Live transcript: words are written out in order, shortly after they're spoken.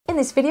In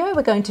this video,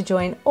 we're going to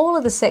join all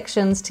of the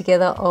sections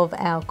together of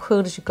our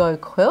Quilt-as-you-go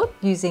quilt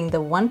using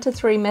the 1 to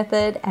 3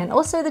 method and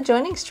also the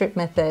joining strip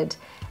method.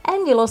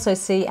 And you'll also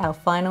see our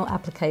final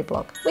applique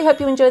block. We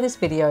hope you enjoy this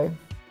video.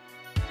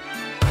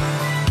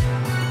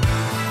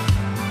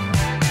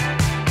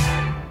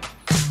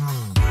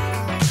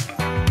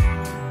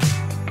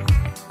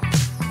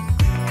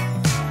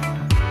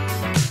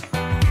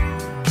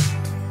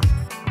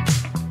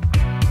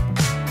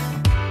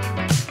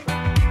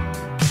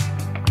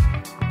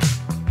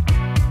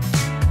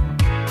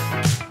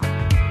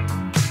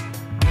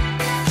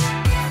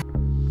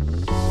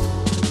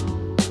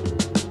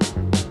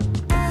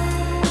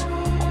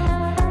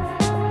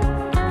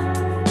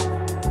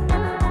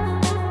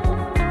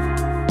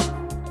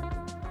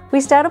 We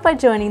started by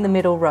joining the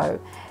middle row.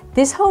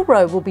 This whole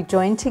row will be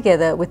joined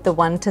together with the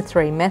 1 to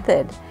 3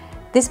 method.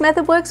 This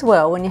method works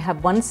well when you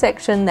have one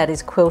section that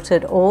is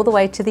quilted all the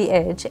way to the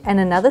edge and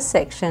another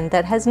section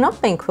that has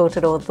not been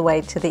quilted all the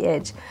way to the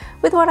edge,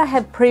 with what I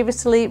have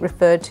previously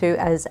referred to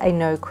as a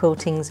no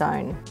quilting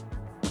zone.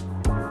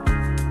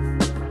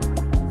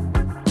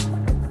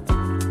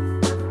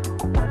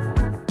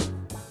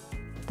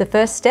 The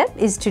first step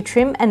is to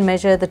trim and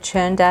measure the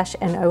churn dash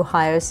and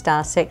Ohio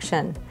star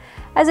section.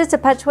 As it's a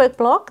patchwork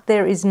block,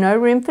 there is no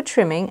room for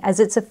trimming as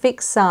it's a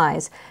fixed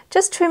size.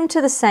 Just trim to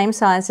the same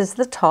size as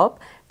the top,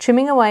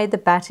 trimming away the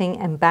batting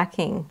and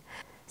backing.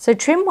 So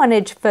trim one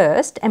edge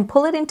first and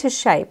pull it into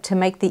shape to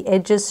make the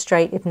edges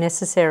straight if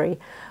necessary.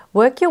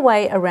 Work your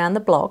way around the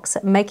blocks,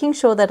 making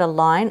sure that a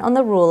line on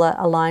the ruler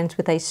aligns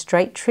with a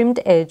straight trimmed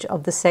edge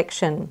of the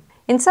section.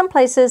 In some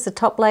places, the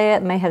top layer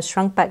may have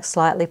shrunk back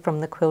slightly from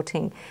the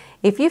quilting.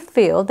 If you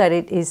feel that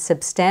it is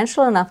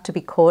substantial enough to be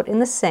caught in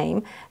the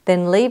seam,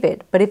 then leave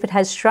it. But if it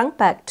has shrunk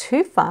back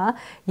too far,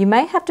 you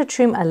may have to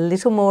trim a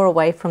little more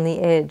away from the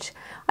edge.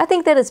 I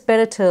think that it's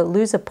better to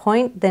lose a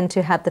point than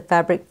to have the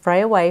fabric fray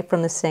away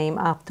from the seam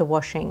after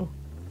washing.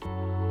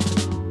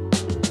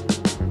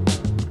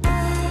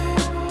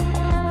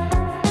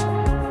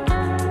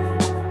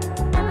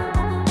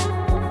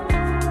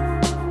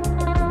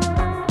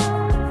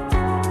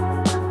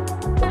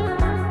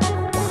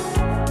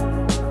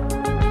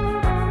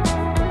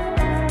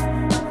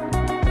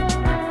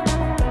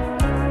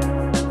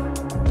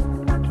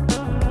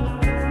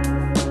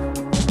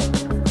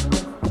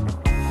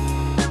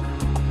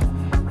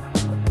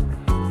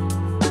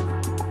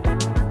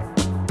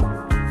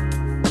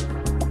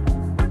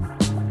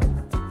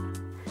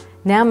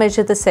 Now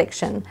measure the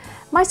section.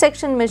 My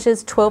section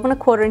measures 12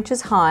 1/4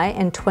 inches high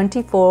and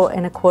 24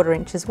 1/4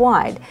 inches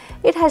wide.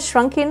 It has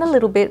shrunk in a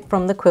little bit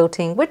from the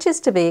quilting, which is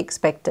to be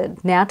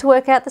expected. Now to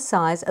work out the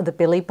size of the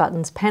Billy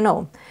Buttons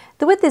panel.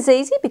 The width is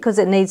easy because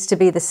it needs to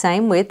be the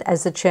same width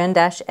as the churn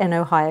dash and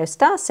Ohio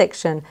star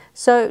section,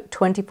 so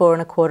 24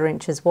 1/4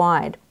 inches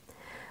wide.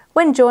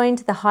 When joined,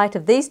 the height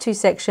of these two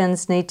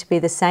sections need to be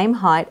the same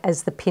height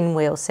as the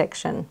pinwheel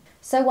section.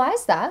 So why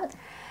is that?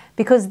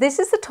 Because this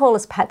is the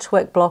tallest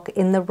patchwork block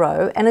in the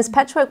row, and as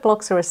patchwork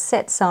blocks are a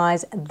set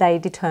size, they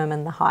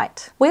determine the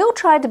height. We all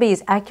try to be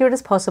as accurate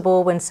as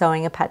possible when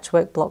sewing a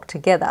patchwork block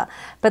together,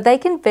 but they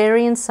can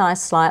vary in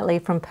size slightly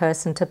from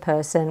person to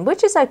person,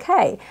 which is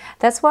okay.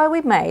 That's why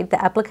we made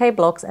the applique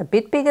blocks a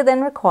bit bigger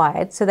than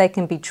required so they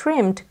can be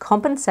trimmed to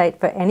compensate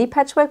for any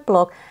patchwork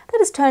block that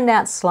has turned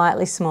out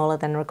slightly smaller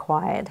than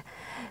required.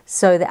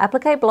 So the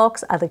applique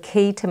blocks are the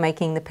key to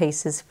making the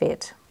pieces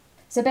fit.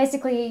 So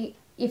basically,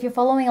 if you're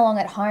following along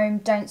at home,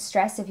 don't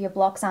stress if your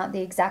blocks aren't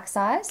the exact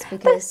size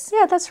because...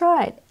 Yeah, that's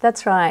right.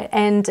 That's right.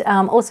 And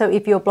also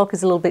if your block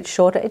is a little bit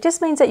shorter, it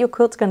just means that your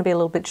quilt's going to be a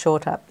little bit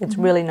shorter. It's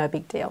really no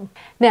big deal.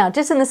 Now,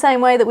 just in the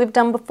same way that we've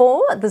done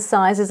before, the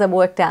sizes are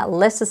worked out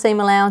less the seam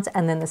allowance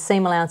and then the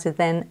seam allowance is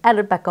then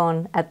added back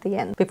on at the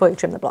end before you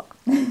trim the block.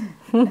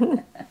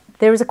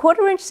 There is a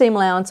 1/4 inch seam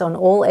allowance on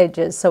all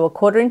edges, so a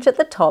 1/4 inch at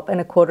the top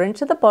and a 1/4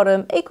 inch at the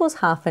bottom equals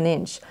 1/2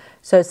 inch.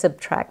 So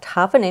subtract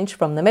 1/2 inch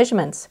from the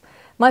measurements.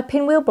 My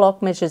pinwheel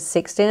block measures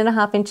 16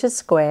 1/2 inches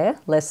square,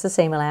 less the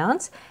seam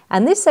allowance,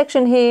 and this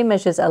section here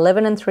measures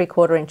 11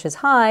 3/4 inches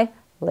high,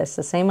 less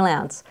the seam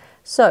allowance.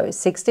 So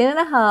 16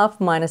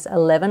 1/2 minus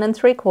 11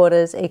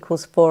 3/4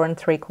 equals 4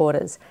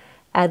 3/4.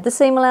 Add the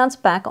seam allowance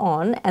back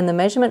on, and the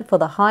measurement for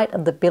the height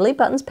of the Billy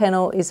Buttons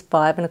panel is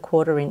 5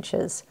 1/4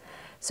 inches.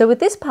 So with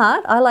this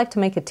part, I like to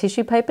make a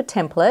tissue paper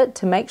template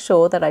to make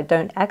sure that I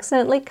don't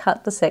accidentally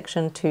cut the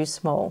section too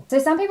small. So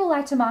some people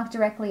like to mark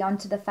directly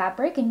onto the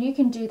fabric, and you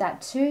can do that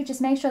too. Just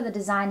make sure the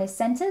design is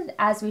centered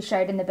as we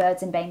showed in the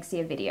Birds and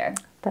Banksia video.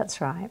 That's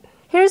right.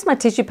 Here is my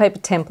tissue paper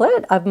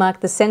template. I've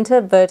marked the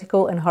center,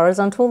 vertical and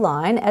horizontal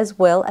line as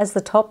well as the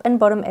top and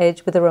bottom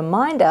edge with a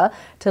reminder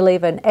to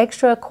leave an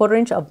extra 1/4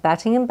 inch of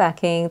batting and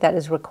backing that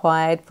is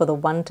required for the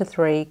 1 to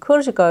 3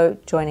 Quilt-as-you-go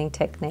joining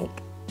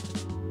technique.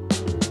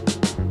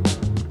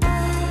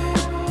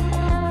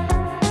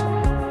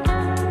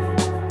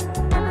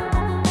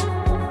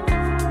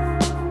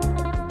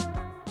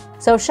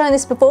 So I've shown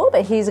this before,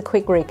 but here's a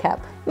quick recap.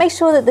 Make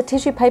sure that the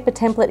tissue paper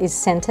template is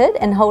centered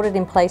and hold it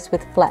in place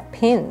with flat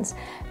pins.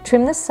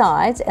 Trim the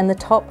sides and the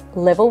top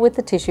level with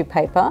the tissue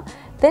paper.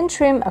 Then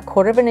trim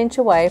 1/4 inch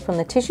away from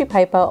the tissue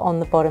paper on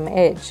the bottom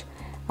edge.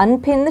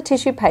 Unpin the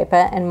tissue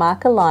paper and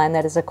mark a line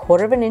that is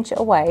 1/4 inch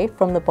away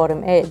from the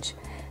bottom edge.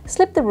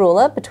 Slip the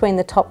ruler between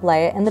the top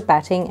layer and the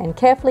batting and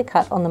carefully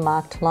cut on the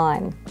marked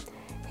line.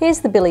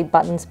 Here's the Billy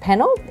Buttons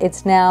panel.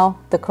 It's now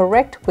the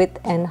correct width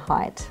and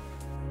height.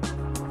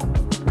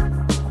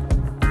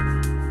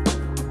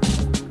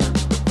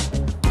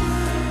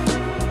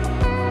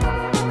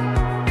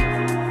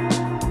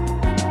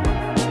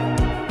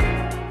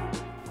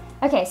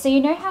 Okay, so you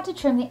know how to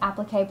trim the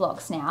applique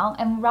blocks now,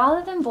 and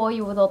rather than bore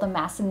you with all the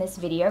maths in this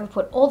video, we've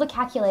put all the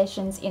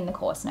calculations in the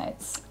course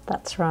notes.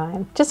 That's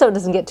right, just so it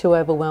doesn't get too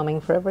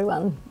overwhelming for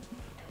everyone.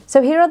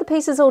 So here are the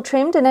pieces all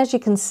trimmed, and as you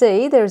can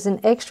see, there is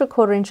an extra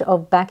 1/4 inch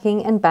of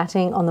backing and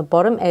batting on the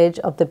bottom edge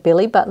of the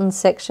Billy Buttons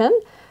section,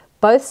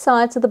 both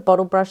sides of the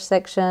bottle brush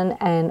section,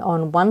 and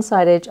on one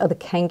side edge of the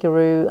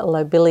kangaroo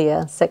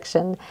lobelia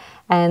section.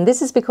 And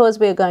this is because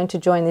we are going to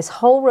join this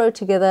whole row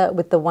together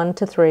with the 1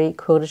 to 3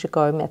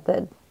 quilt-as-you-go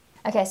method.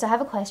 Okay, so I have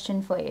a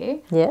question for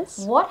you. Yes?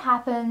 What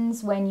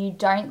happens when you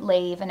don't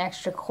leave an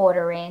extra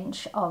 1/4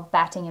 inch of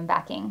batting and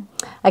backing?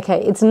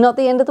 Okay, it's not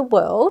the end of the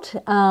world.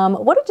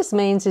 What it just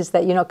means is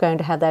that you're not going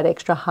to have that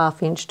extra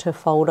 1/2 inch to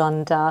fold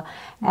under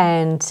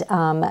and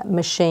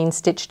machine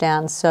stitch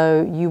down.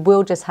 So you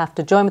will just have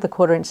to join with a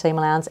 1/4 inch seam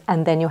allowance,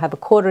 and then you'll have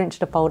a 1/4 inch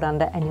to fold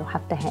under, and you'll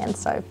have to hand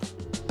sew.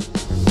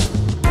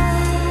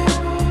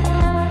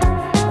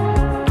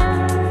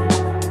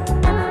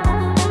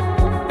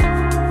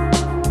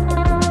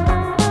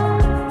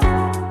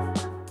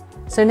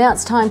 So now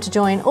it's time to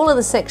join all of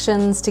the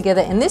sections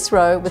together in this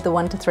row with the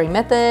 1 to 3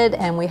 method,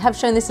 and we have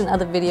shown this in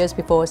other videos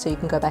before, so you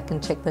can go back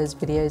and check those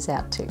videos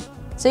out too.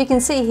 So you can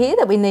see here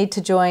that we need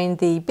to join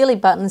the Billy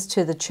Buttons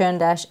to the Churn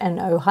Dash and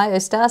Ohio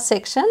Star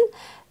section,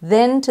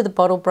 then to the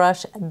bottle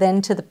brush,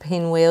 then to the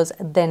pinwheels,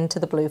 then to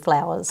the blue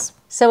flowers.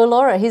 So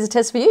Alaura, here's a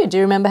test for you. Do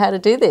you remember how to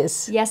do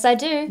this? Yes, I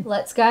do.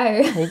 Let's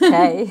go.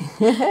 Okay.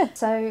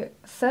 So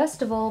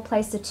first of all,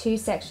 place the 2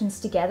 sections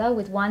together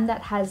with one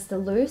that has the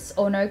loose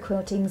or no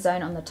quilting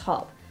zone on the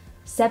top.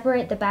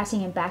 Separate the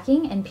batting and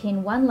backing and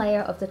pin one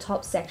layer of the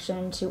top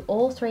section to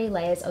all 3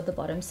 layers of the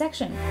bottom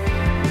section.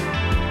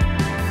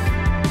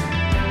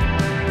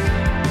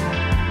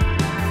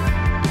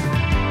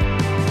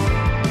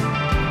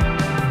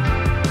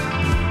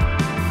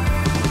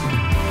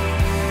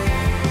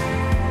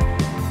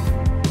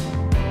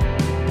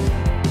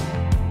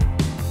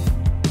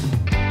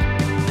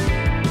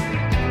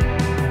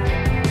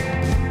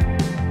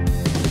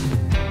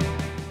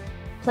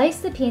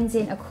 Place the pins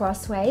in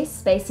crossways,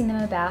 spacing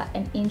them about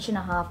 1.5 inches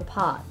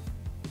apart.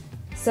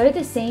 Sew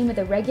the seam with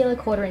a regular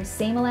 1/4 inch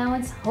seam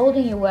allowance,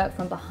 holding your work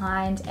from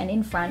behind and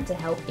in front to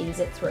help ease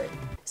it through.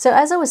 So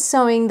as I was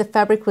sewing, the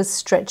fabric was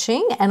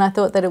stretching, and I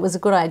thought that it was a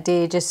good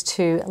idea just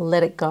to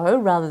let it go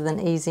rather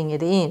than easing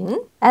it in.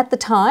 At the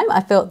time,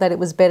 I felt that it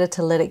was better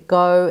to let it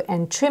go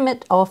and trim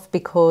it off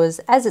because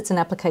as it's an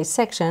applique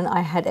section,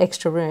 I had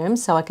extra room,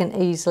 so I can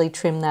easily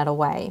trim that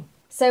away.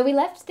 So we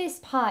left this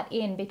part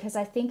in because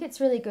I think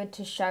it's really good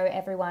to show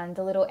everyone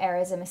the little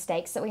errors and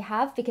mistakes that we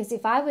have, because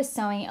if I was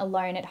sewing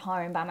alone at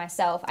home by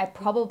myself, I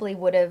probably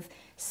would have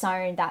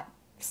sewn that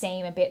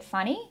seam a bit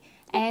funny.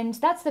 And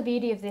that's the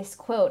beauty of this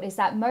quilt, is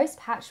that most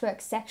patchwork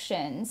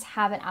sections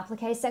have an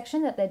applique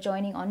section that they're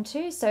joining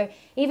onto. So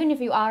even if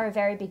you are a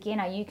very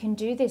beginner, you can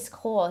do this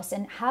course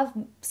and have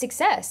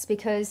success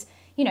because,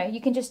 you know,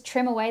 you can just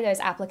trim away those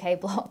applique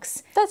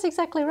blocks. That's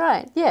exactly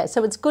right. Yeah,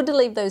 so it's good to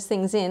leave those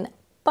things in,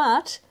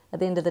 but at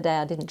the end of the day,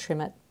 I didn't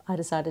trim it. I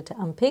decided to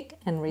unpick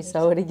and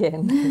re-sew it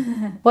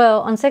again.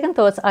 Well, on second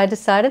thoughts, I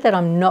decided that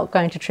I'm not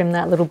going to trim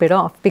that little bit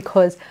off,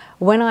 because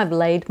when I've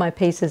laid my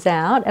pieces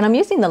out, and I'm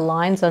using the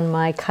lines on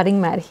my cutting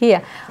mat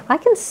here, I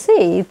can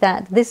see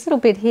that this little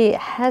bit here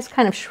has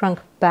kind of shrunk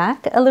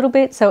back a little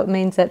bit, so it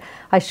means that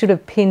I should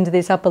have pinned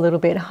this up a little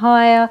bit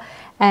higher,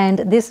 and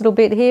this little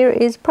bit here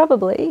is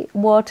probably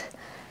what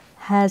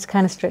has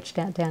kind of stretched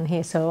out down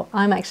here. So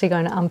I'm actually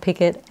going to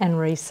unpick it and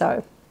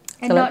re-sew.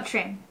 And so not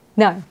trim.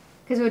 No.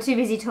 Because we were too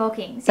busy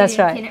talking, so That's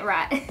you didn't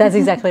right. pin it right. That's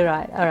exactly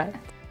right. All right.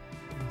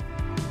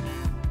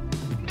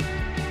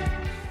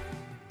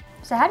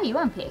 So how do you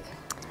unpick?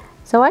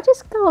 So I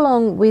just go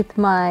along with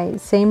my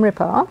seam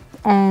ripper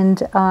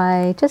and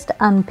I just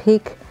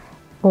unpick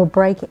or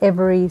break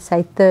every,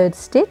 say, third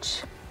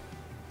stitch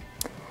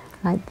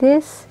like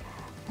this,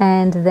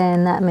 and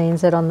then that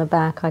means that on the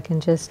back I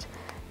can just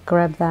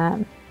grab that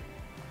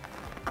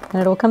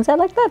and it all comes out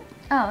like that.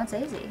 Oh, it's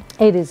easy.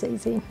 It is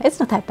easy. It's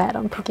not that bad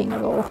unpicking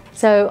at all.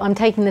 So I'm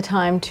taking the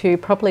time to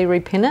properly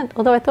repin it,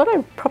 although I thought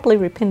I properly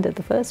repinned it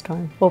the first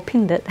time, or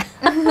pinned it.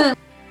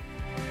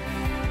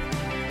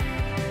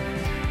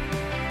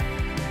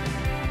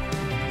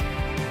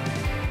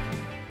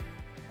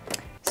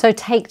 So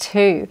take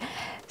 2.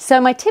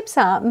 So my tips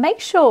are, make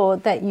sure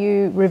that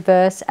you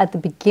reverse at the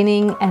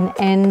beginning and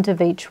end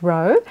of each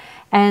row.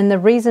 And the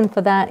reason for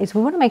that is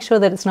we want to make sure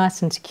that it's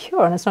nice and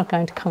secure and it's not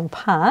going to come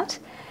apart.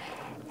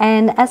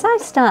 And as I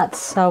start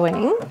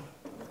sewing,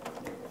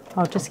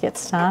 I'll just get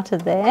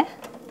started there.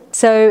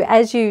 So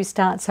as you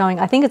start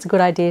sewing, I think it's a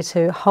good idea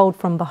to hold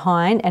from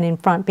behind and in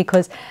front,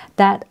 because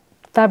that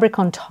fabric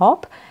on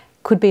top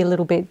could be a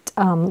little bit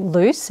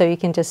loose, so you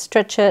can just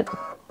stretch it.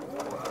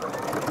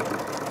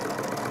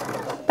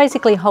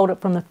 Basically hold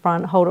it from the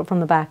front, hold it from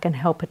the back, and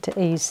help it to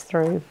ease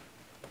through.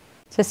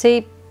 So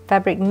see,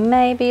 fabric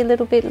may be a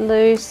little bit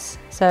loose,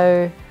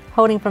 so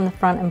holding from the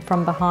front and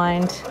from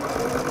behind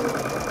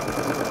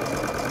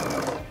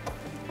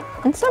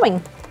and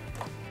sewing.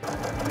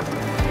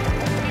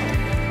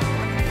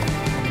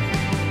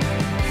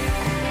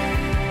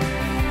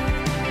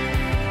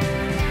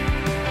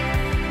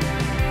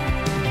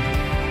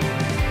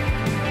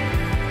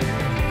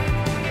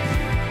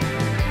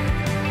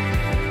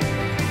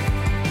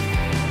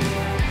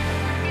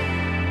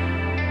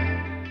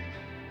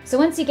 So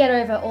once you get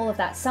over all of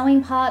that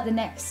sewing part, the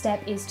next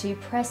step is to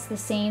press the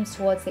seams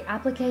towards the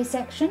applique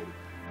section.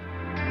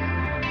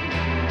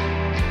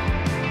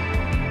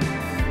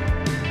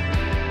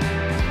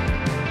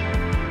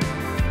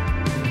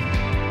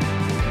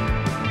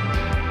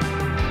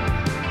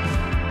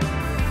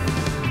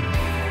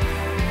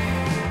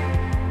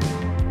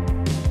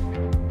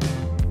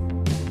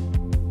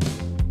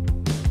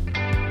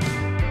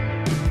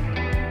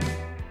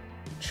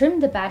 Trim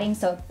the batting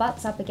so it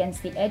butts up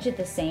against the edge of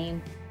the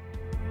seam.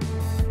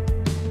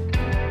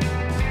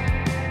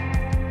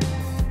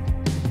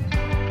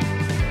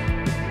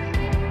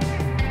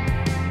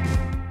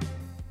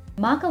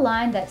 Mark a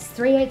line that's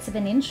 3/8 of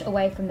an inch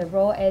away from the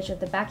raw edge of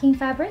the backing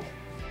fabric.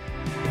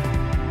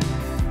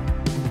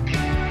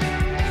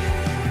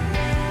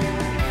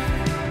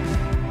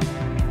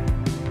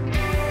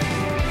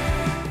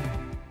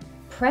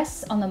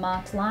 Press on the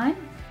marked line.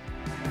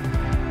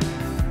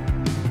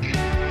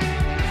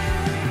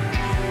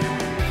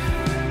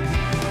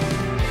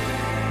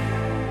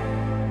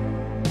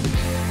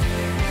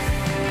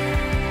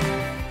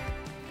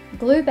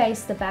 Glue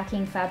baste the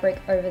backing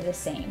fabric over the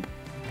seam.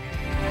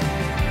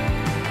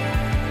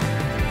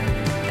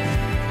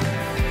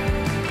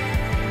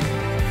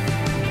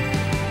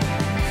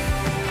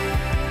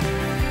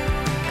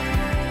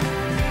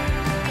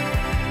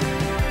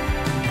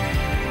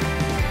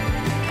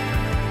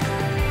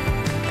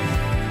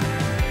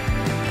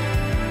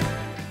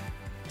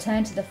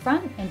 Turn to the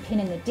front and pin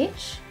in the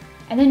ditch,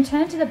 and then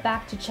turn to the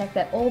back to check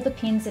that all the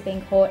pins have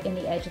been caught in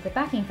the edge of the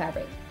backing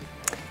fabric.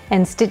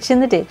 And stitch in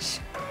the ditch.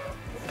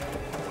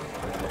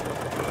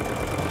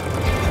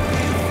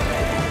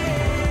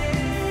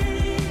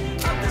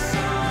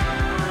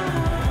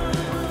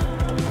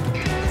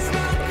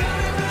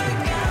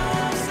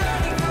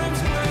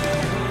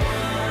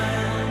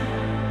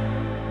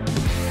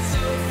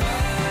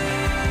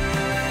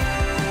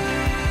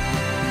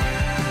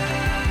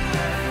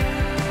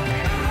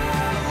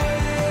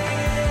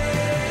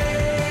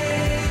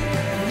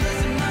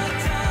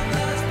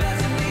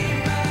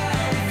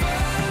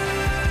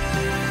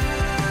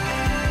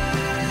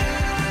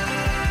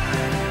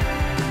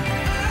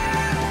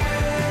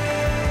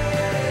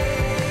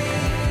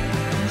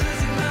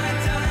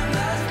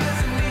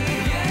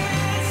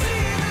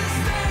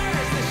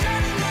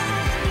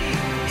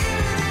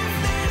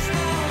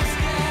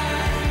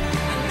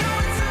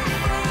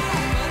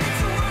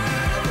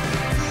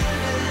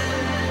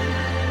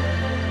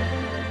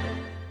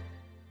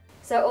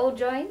 So all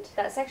joined,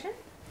 that section?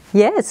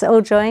 Yes,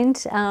 all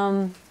joined.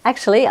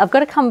 Actually, I've got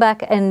to come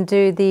back and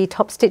do the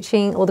top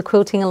stitching or the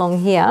quilting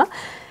along here.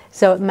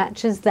 So it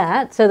matches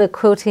that. So the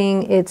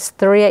quilting, it's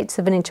 3/8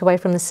 of an inch away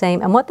from the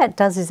seam. And what that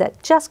does is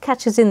that just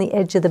catches in the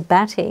edge of the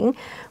batting,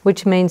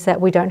 which means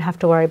that we don't have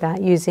to worry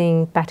about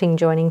using batting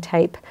joining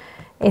tape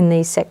in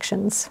these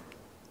sections.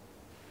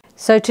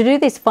 So to do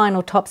this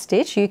final top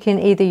stitch, you can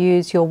either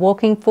use your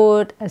walking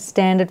foot, a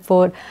standard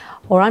foot,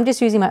 or I'm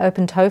just using my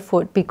open toe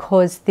foot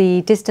because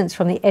the distance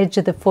from the edge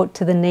of the foot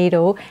to the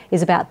needle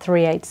is about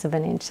 3/8 of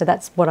an inch. So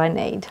that's what I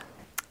need.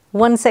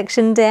 One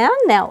section down,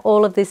 now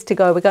all of this to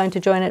go. We're going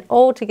to join it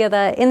all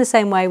together in the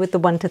same way with the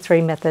 1 to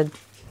 3 method.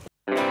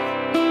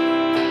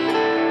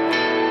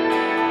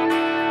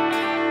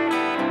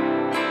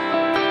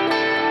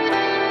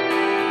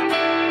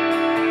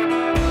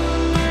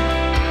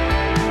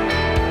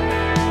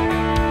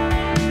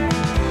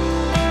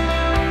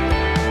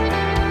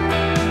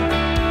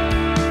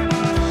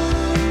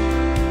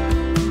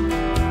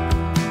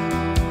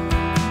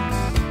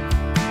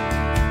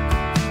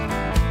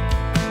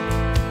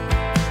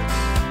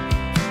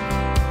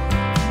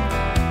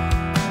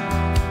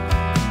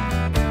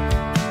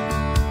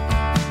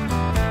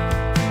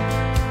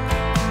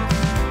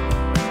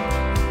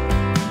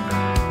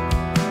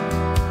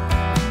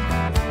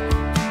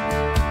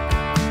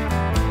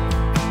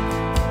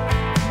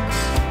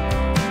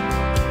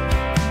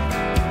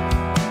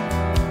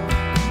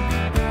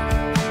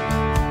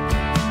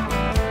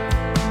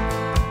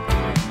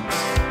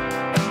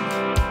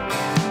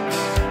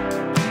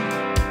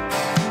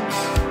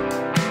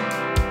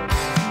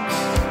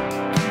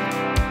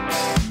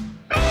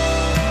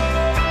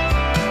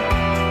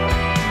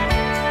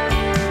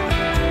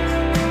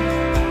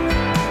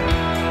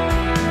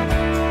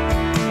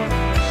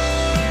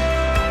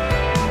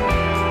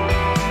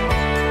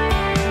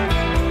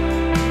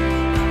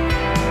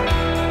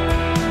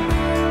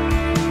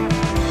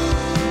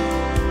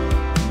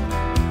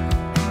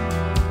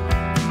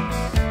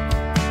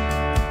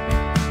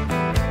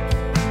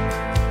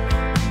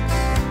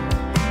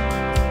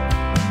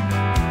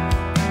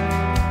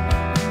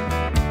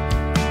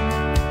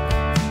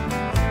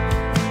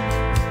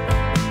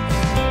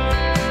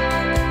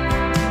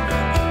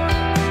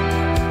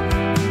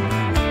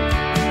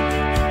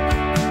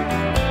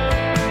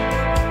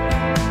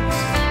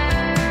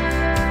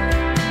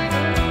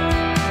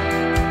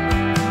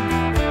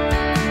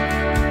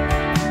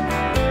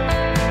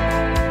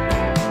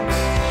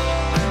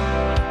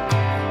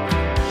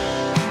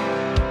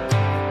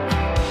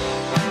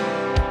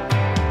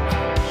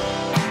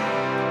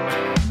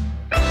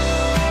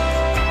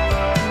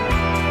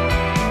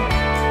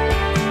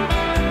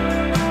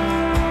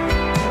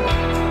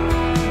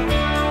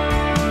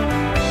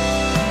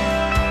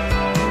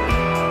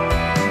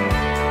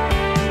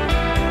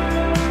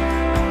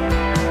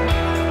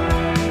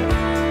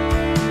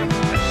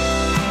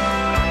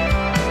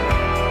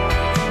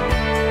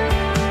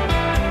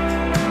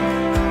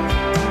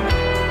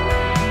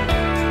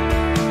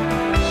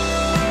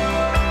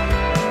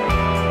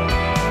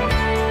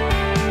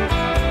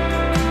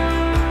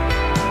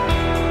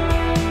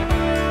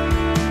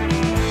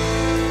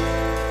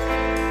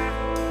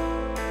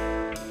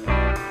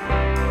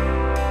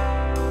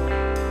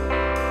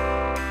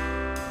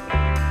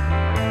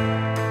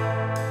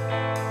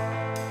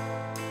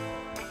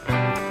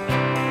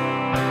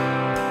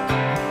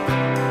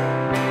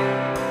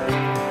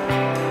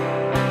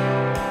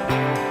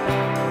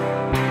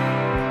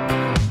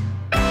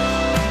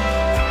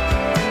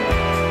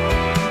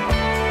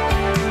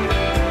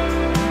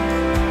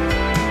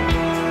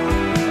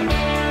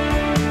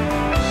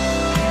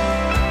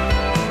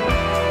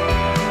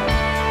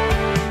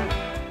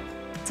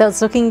 So it's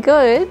looking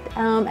good.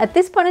 At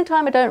this point in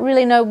time, I don't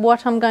really know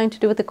what I'm going to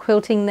do with the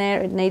quilting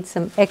there. It needs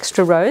some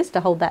extra rows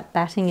to hold that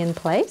batting in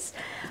place.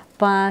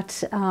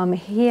 But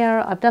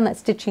here I've done that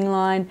stitching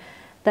line.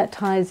 That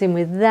ties in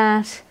with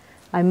that.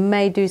 I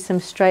may do some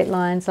straight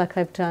lines like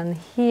I've done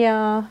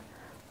here.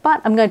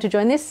 But I'm going to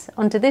join this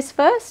onto this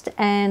first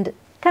and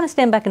kind of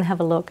stand back and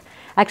have a look.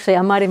 Actually,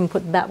 I might even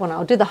put that one,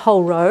 I'll do the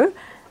whole row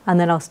and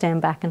then I'll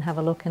stand back and have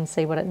a look and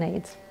see what it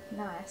needs.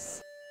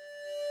 Nice.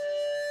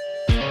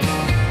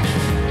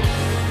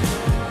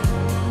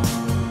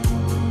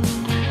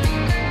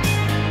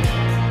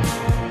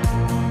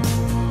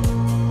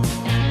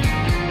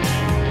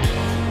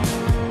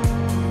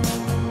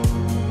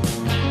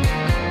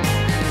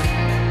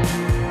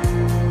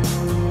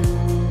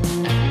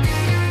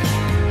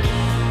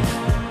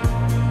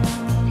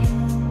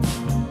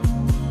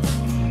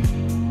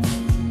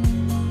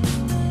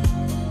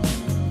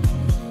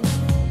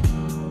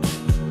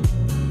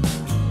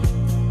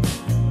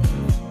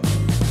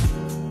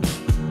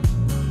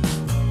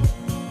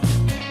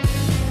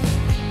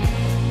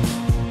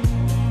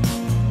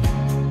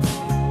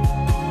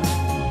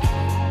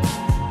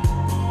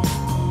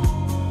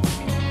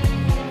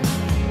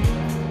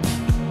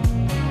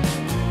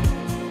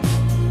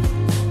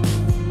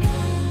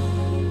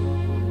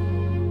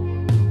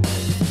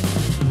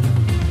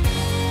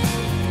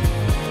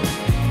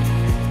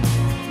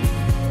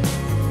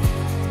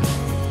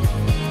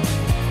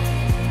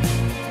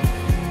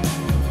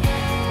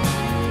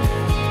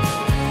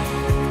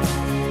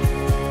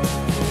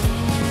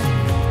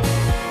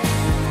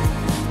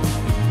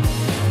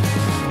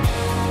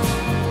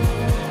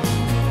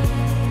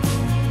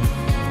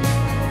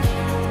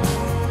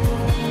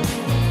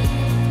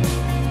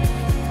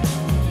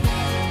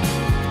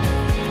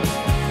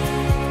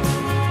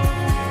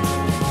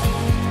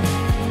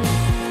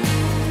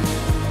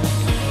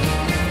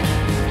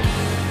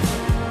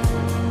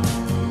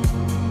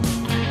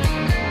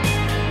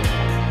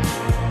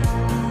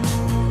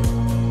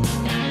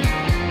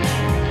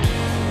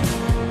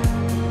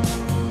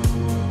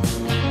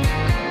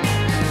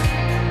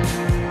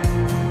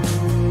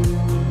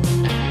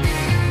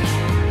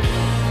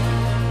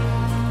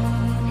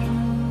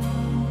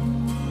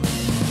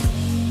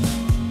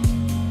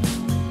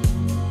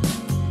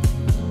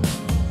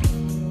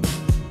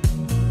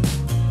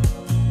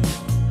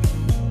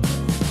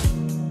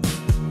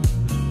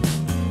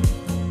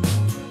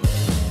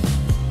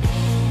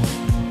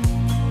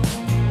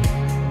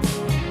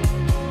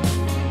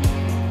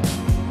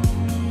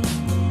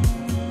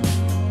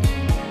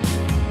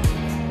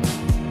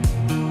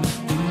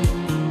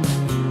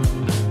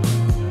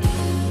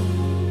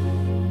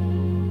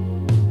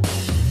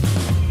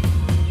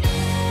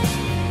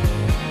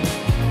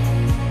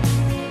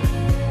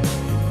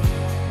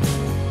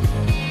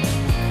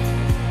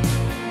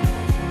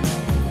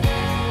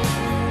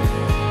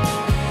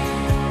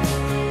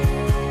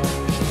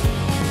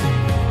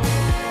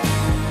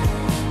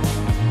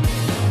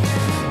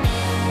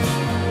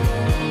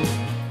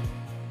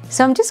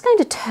 So I'm just going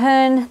to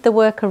turn the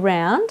work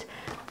around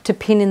to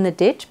pin in the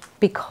ditch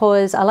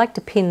because I like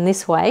to pin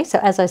this way. So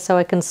as I sew,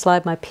 I can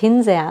slide my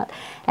pins out,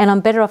 and I'm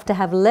better off to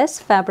have less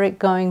fabric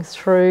going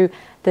through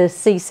the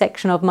C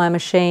section of my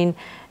machine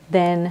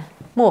than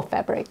more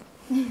fabric,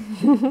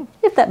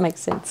 if that makes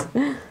sense.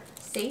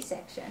 C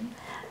section?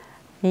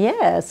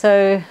 Yeah,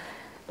 so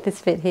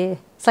this bit here,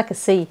 it's like a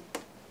C.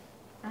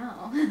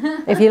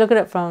 Oh. If you look at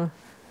it from,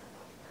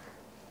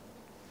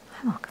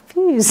 I'm all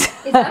confused.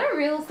 Is that a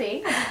real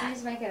thing, or did you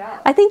just make it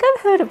up? I think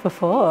I've heard it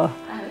before.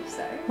 I hope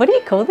so. What do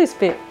you call this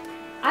bit?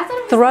 I thought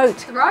it was Throat.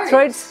 throat.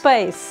 Throat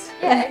space.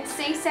 Yeah,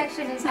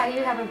 C-section is how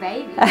you have a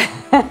baby.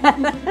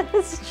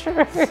 That's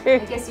true. I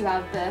guess you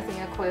are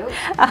birthing a quilt.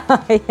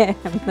 I am,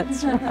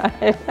 that's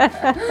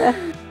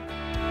right.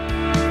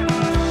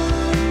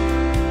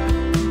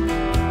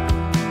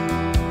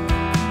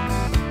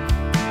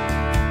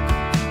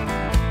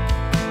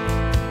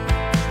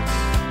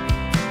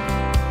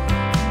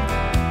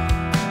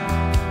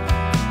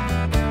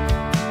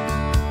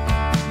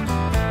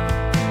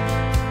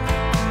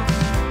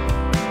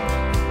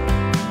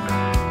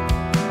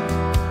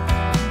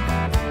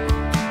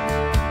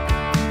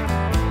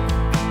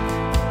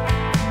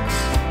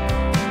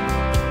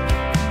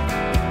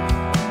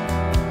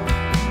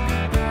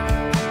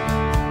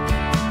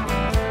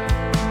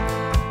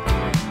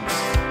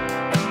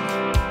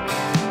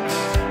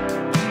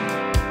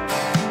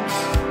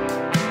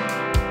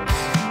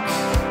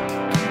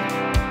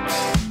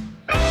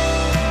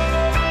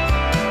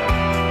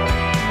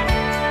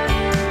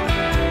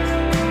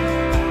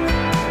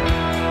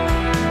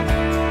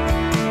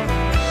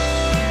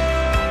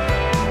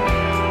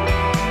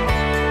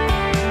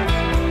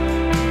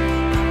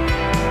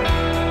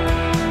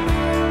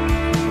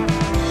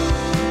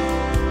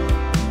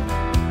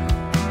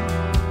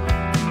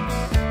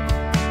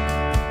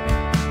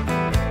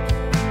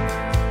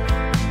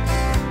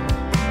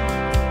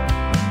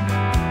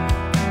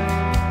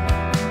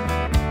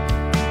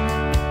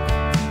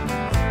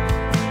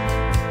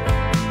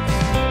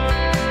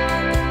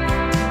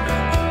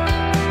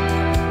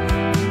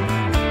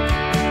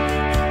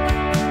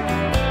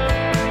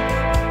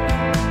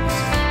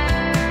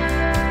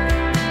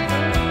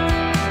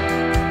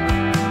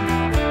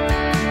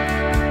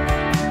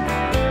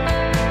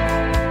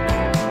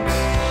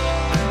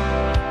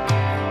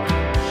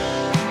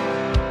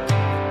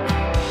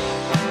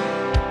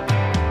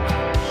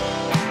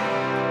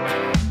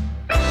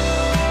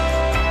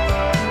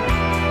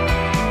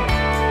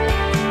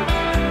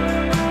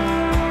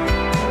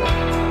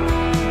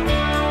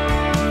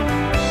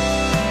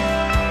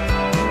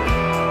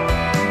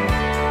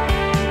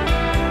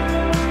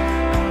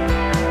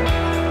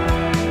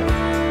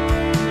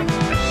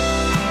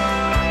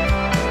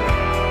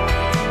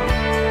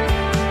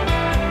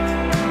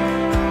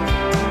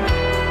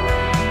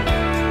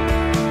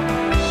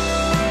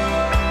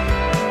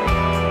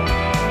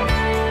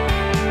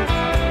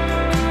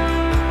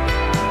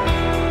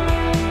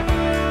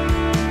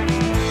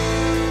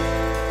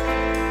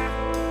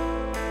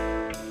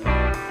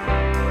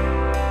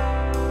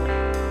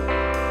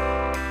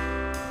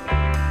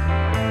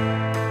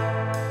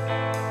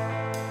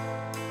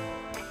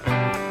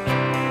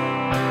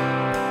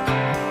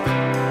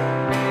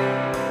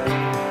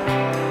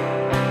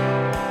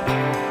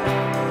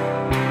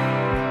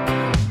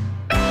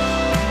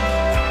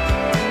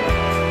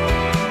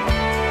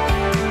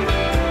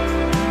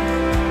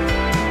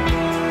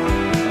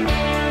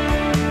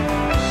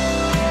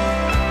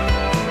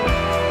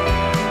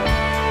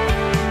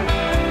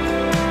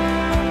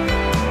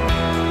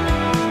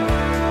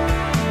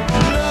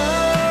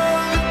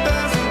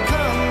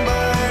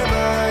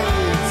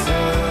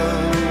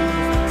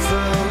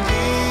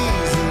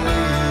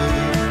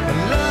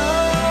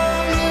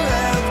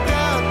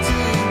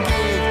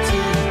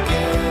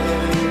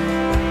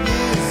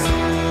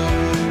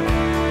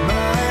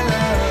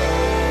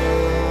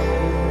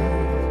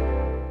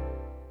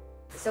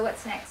 So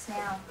what's next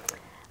now?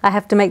 I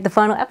have to make the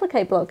final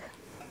applique block.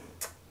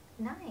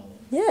 Nice.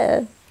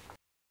 Yeah.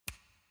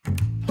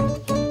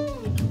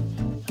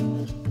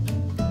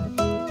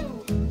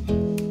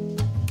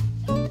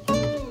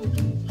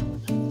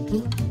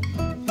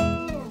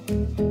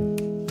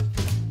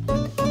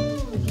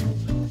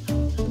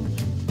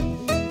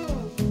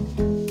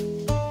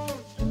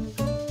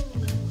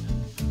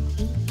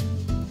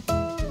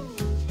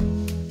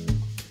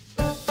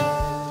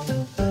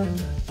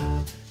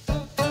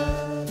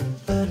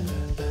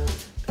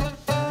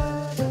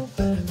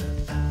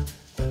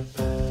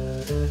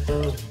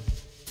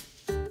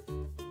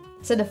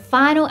 So the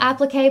final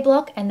applique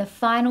block and the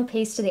final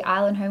piece to the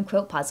Island Home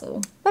quilt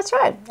puzzle. That's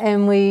right,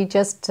 and we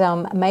just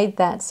made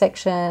that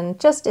section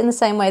just in the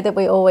same way that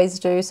we always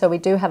do. So we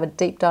do have a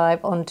deep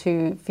dive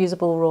onto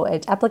fusible raw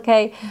edge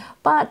applique,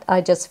 but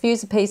I just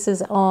fused the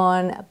pieces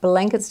on,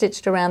 blanket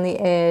stitched around the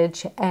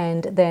edge,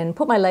 and then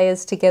put my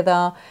layers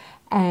together,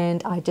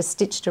 and I just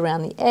stitched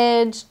around the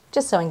edge,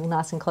 just sewing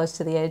nice and close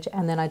to the edge,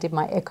 and then I did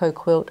my echo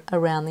quilt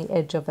around the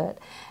edge of it.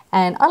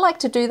 And I like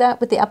to do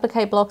that with the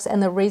applique blocks,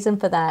 and the reason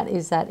for that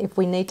is that if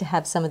we need to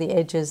have some of the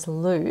edges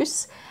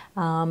loose,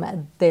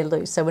 they're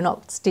loose. So we're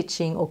not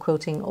stitching or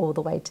quilting all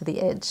the way to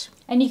the edge.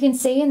 And you can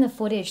see in the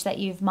footage that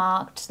you've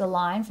marked the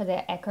line for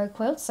the echo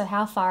quilt. So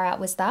how far out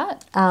was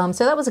that?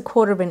 So that was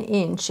 1/4 of an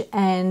inch,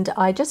 and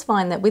I just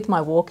find that with my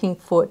walking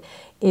foot,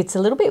 it's a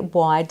little bit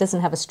wide,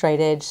 doesn't have a straight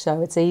edge,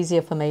 so it's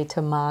easier for me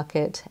to mark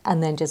it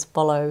and then just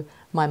follow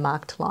my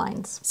marked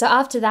lines. So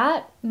after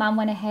that, Mum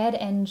went ahead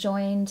and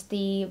joined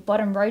the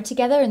bottom row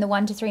together in the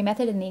 1 to 3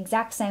 method in the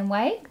exact same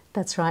way.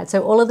 That's right.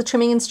 So all of the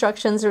trimming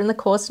instructions are in the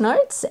course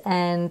notes,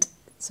 and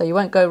so you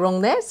won't go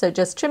wrong there. So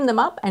just trim them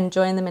up and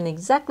join them in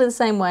exactly the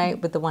same way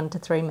with the 1 to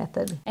 3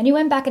 method. And you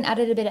went back and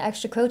added a bit of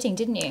extra quilting,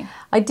 didn't you?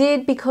 I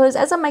did, because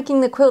as I'm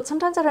making the quilt,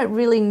 sometimes I don't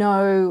really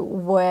know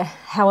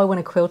how I want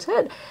to quilt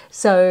it.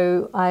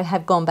 So I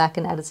have gone back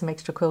and added some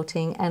extra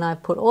quilting, and I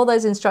put all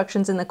those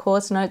instructions in the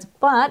course notes.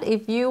 But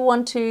if you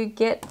want to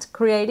get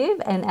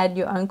creative and add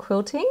your own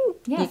quilting,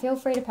 feel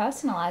free to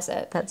personalize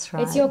it. That's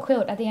right. It's your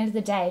quilt at the end of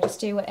the day. Just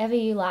do whatever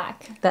you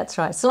like. That's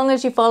right. So long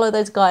as you follow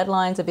those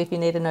guidelines of if you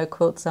need a no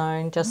quilt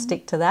zone, just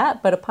stick to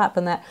that. But apart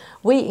from that,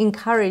 we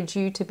encourage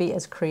you to be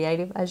as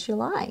creative as you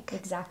like.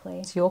 Exactly.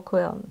 It's your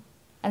quilt.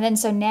 And then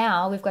so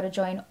now we've got to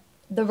join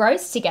the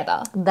rows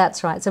together.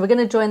 That's right. So we're going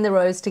to join the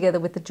rows together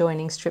with the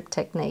joining strip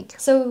technique.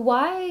 So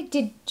why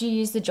did you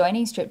use the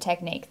joining strip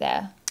technique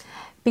there?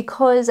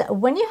 Because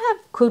when you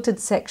have quilted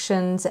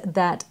sections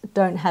that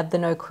don't have the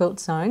no quilt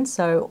zone,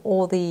 so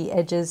all the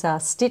edges are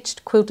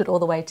stitched, quilted all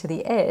the way to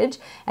the edge,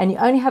 and you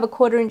only have a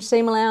 1/4 inch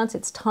seam allowance,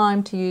 it's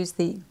time to use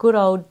the good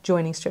old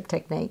joining strip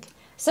technique.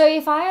 So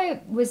if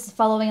I was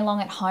following along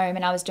at home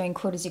and I was doing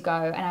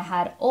Quilt-as-you-go and I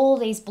had all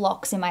these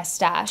blocks in my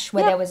stash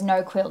where there was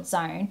no quilt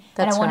zone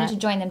and I wanted to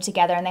join them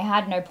together and they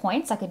had no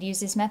points, I could use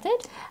this method?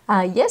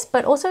 Yes,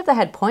 but also if they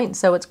had points,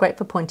 so it's great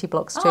for pointy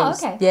blocks too. Oh,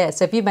 okay. Yeah,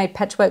 so if you've made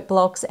patchwork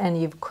blocks and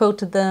you've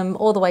quilted them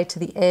all the way to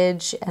the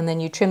edge and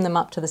then you trim them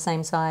up to the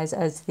same size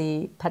as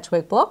the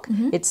patchwork block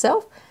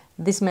itself,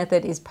 this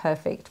method is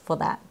perfect for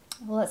that.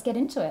 Well, let's get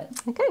into it.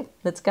 Okay,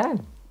 let's go.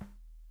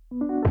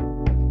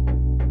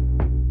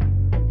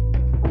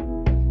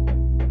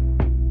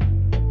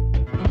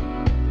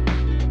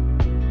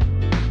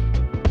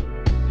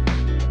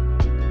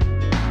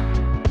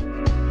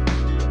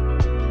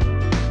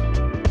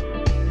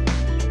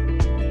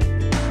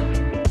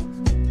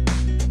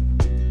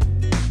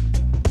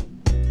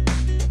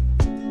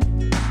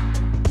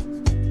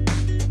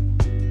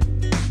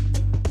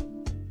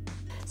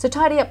 So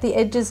tidy up the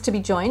edges to be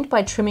joined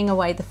by trimming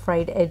away the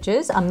frayed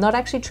edges. I'm not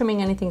actually trimming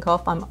anything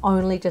off, I'm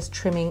only just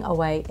trimming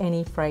away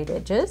any frayed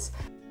edges.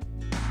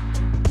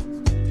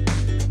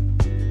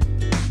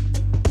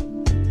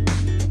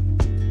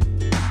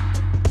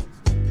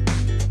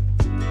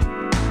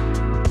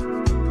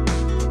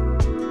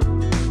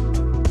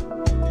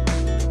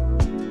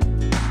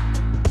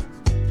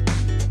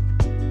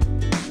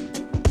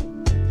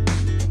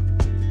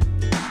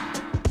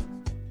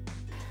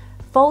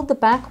 Fold the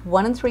back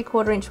 1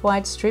 3/4 inch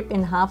wide strip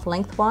in half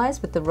lengthwise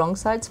with the wrong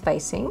sides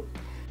facing.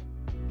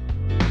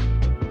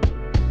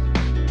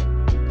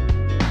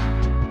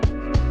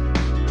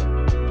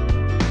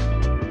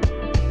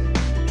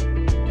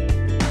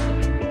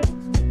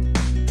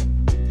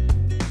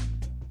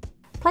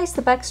 Place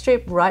the back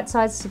strip right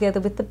sides together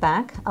with the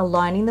back,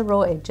 aligning the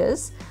raw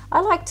edges.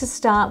 I like to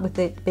start with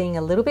it being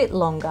a little bit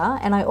longer,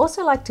 and I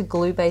also like to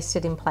glue baste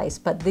it in place,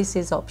 but this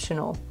is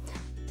optional.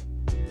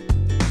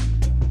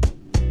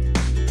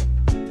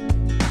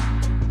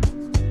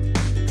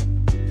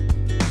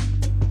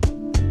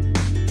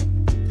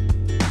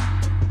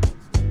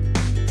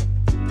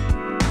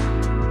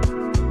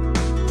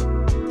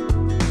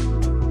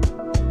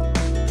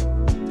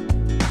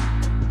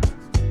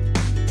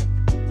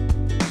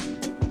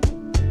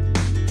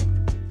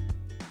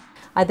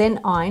 I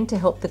then iron to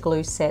help the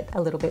glue set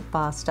a little bit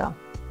faster.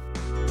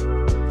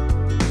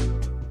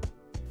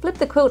 Flip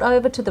the quilt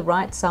over to the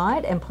right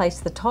side and place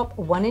the top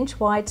 1 inch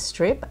wide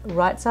strip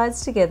right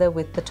sides together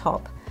with the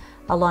top.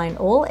 Align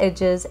all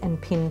edges and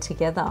pin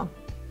together.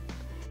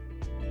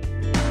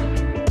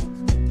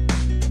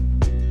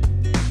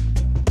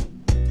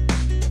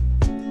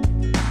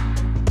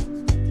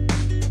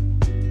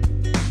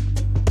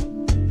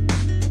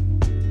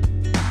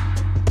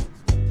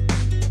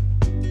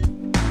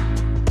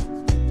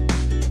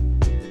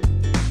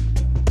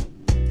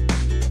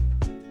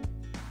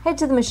 Head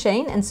to the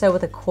machine and sew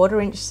with a 1/4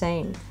 inch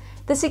seam.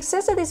 The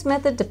success of this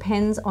method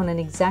depends on an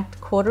exact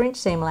 1/4 inch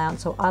seam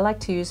allowance, so I like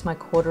to use my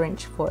 1/4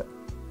 inch foot.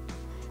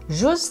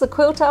 Zhuzh the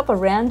quilt up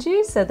around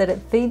you so that it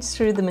feeds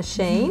through the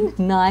machine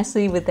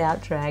nicely without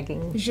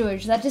dragging.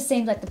 Zhuzh, that just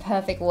seemed like the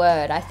perfect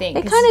word, I think.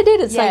 It kind of did,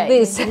 it's like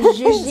this.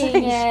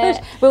 Zhuzhing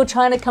it. We were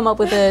trying to come up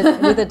with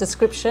a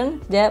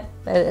description, yep,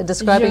 a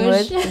describing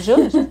word.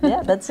 Zhuzh,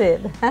 yeah, that's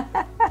it.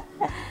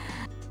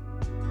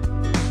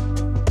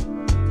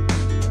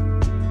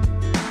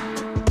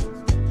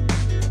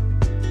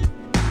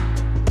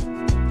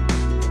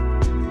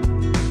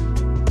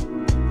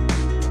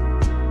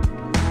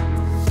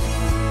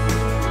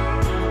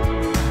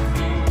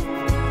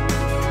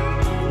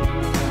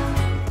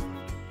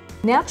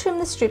 Now trim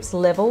the strips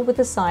level with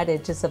the side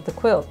edges of the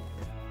quilt.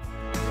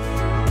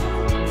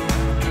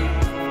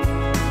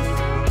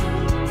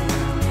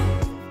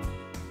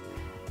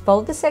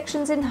 Fold the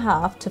sections in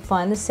half to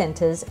find the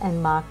centres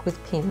and mark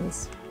with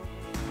pins.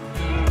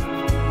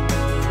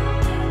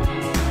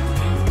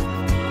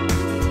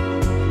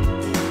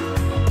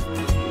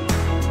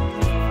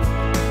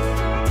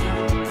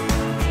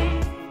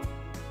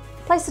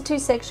 Place the two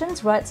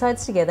sections right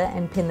sides together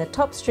and pin the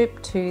top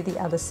strip to the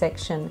other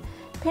section,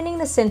 pinning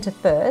the centre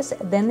first,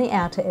 then the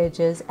outer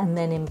edges, and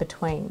then in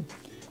between.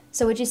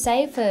 So would you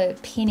say for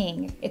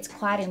pinning, it's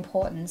quite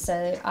important?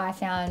 So I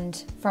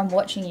found from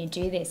watching you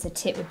do this, a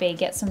tip would be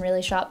get some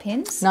really sharp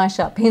pins. Nice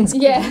sharp pins.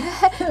 Yeah.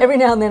 Every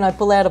now and then I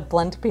pull out a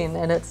blunt pin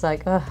and it's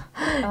like, oh.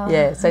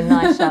 Yeah, so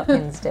nice sharp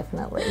pins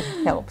definitely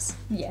helps.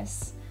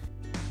 Yes.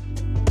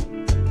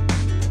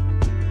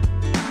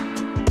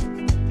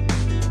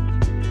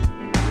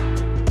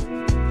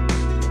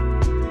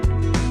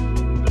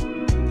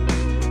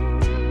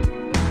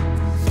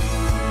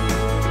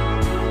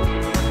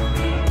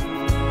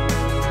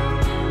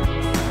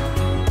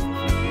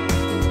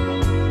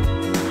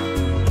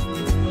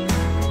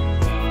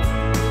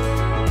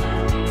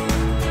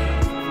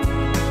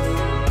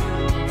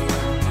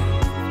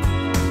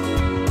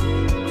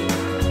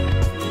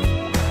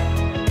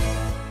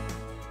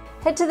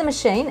 Head to the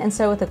machine and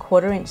sew with a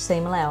 1/4 inch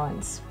seam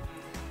allowance.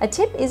 A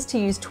tip is to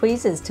use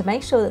tweezers to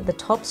make sure that the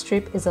top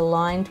strip is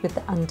aligned with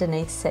the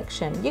underneath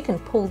section. You can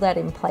pull that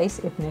in place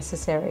if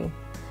necessary.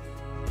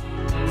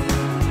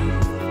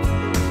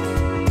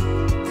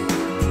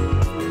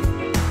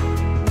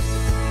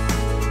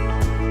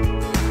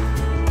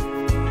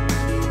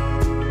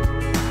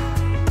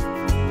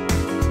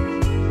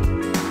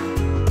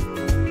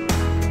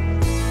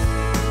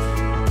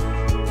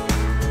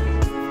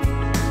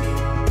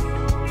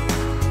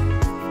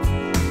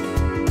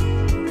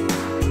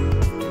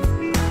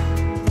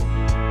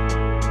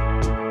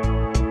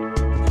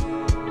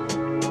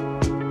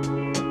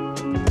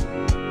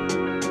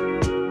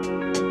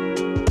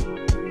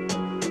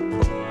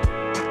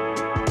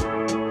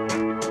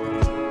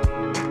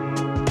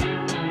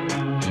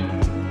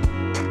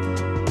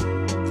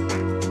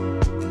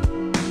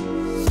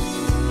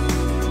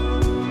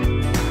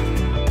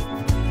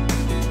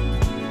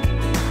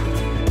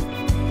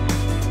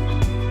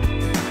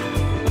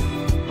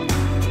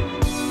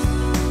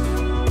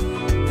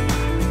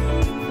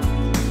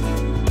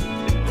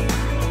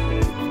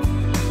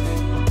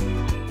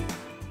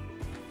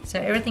 So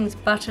everything's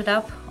buttered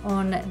up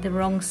on the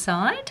wrong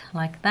side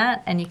like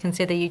that, and you can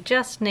see that you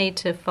just need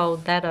to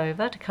fold that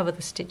over to cover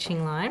the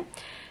stitching line.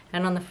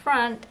 And on the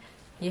front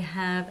you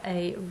have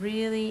a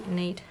really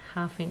neat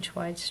 1/2 inch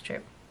wide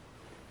strip.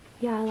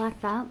 Yeah, I like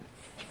that.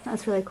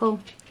 That's really cool.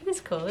 It is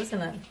cool,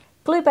 isn't it?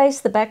 Glue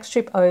baste the back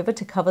strip over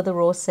to cover the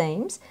raw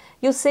seams.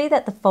 You'll see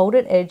that the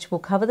folded edge will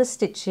cover the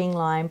stitching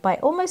line by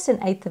almost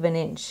 1/8 of an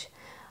inch.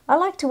 I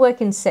like to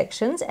work in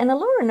sections, and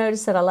Alaura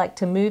noticed that I like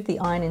to move the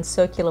iron in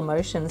circular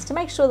motions to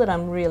make sure that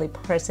I'm really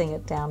pressing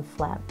it down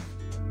flat.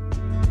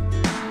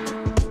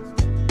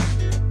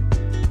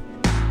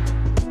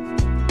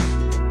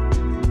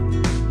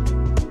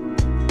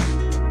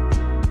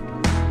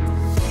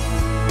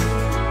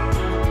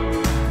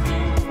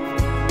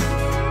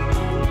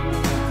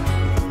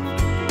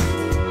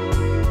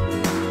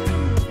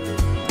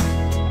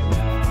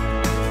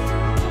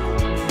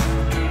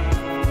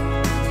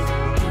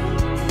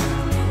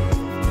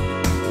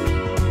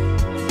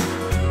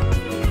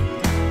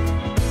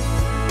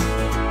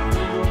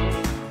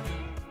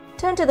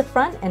 Turn to the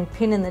front and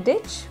pin in the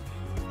ditch.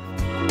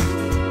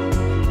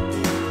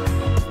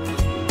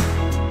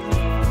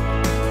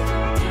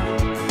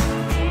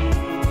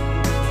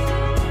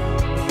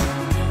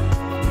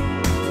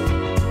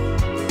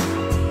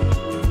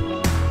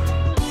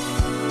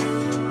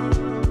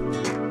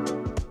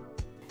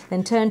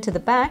 Then turn to the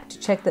back to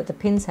check that the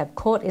pins have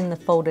caught in the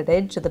folded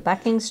edge of the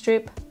backing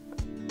strip.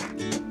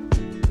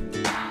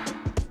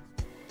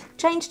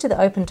 change to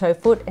the open toe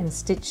foot and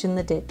stitch in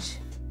the ditch.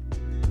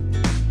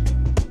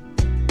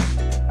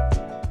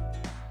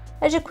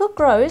 As your quilt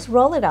grows,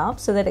 roll it up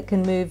so that it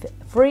can move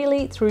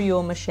freely through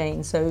your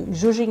machine, so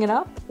zhuzhing it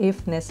up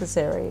if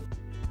necessary.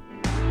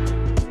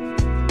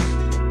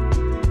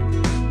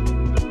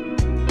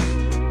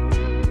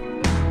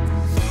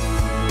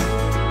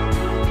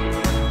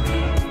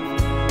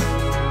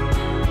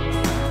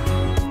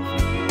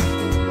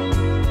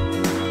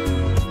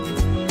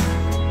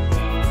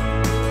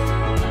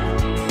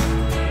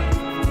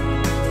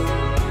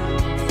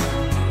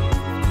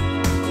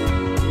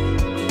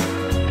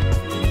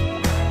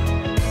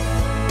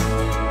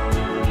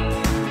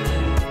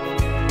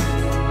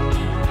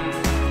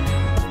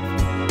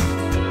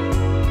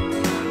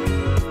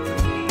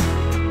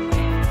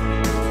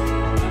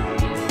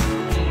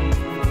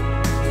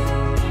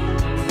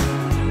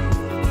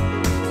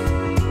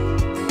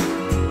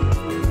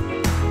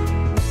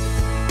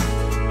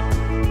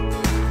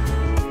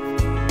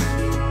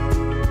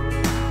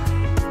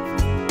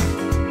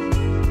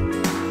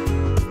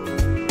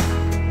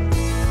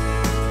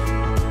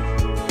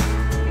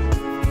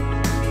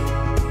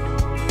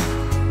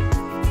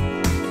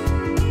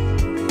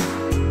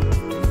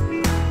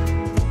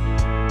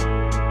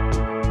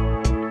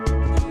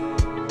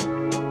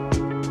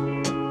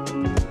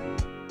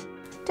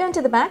 Turn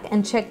to the back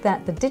and check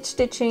that the ditch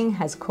stitching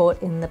has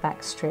caught in the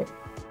back strip.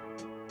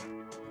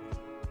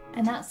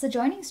 And that's the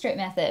joining strip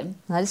method.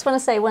 I just want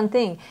to say one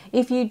thing.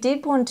 If you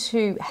did want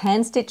to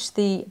hand stitch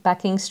the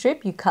backing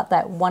strip, you cut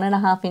that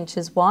 1.5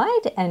 inches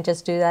wide and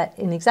just do that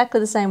in exactly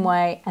the same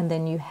way, and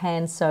then you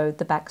hand sew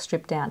the back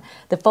strip down.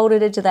 The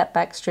folded edge of that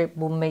back strip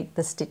will meet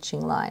the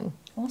stitching line.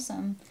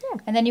 Awesome. Yeah.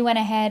 And then you went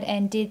ahead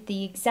and did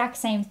the exact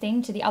same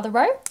thing to the other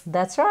row?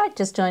 That's right,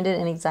 just joined it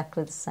in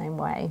exactly the same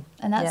way.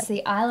 And that's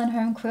the Island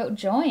Home quilt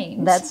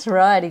joined. That's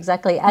right,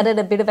 exactly. Added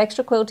a bit of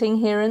extra quilting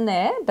here and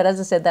there, but as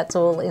I said, that's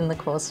all in the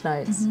course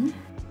notes.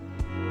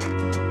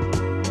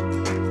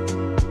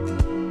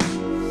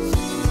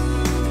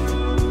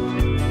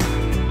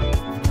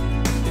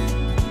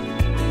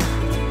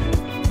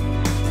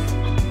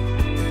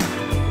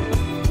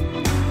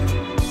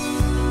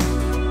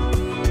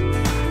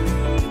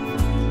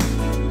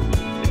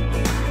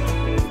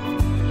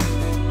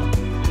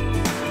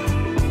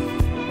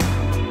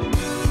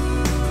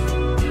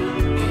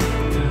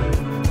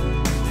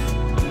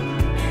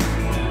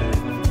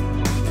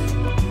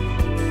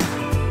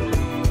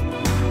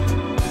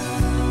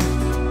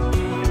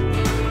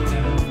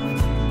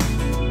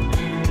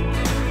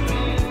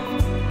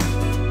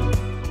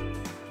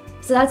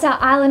 So that's our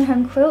Island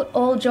Home quilt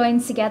all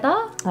joined together.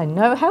 I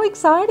know, how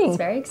exciting. It's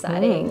very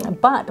exciting.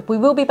 But we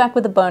will be back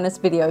with a bonus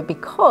video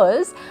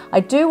because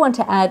I do want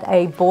to add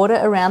a border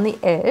around the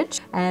edge,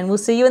 and we'll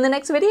see you in the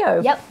next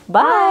video. Yep.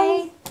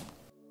 Bye.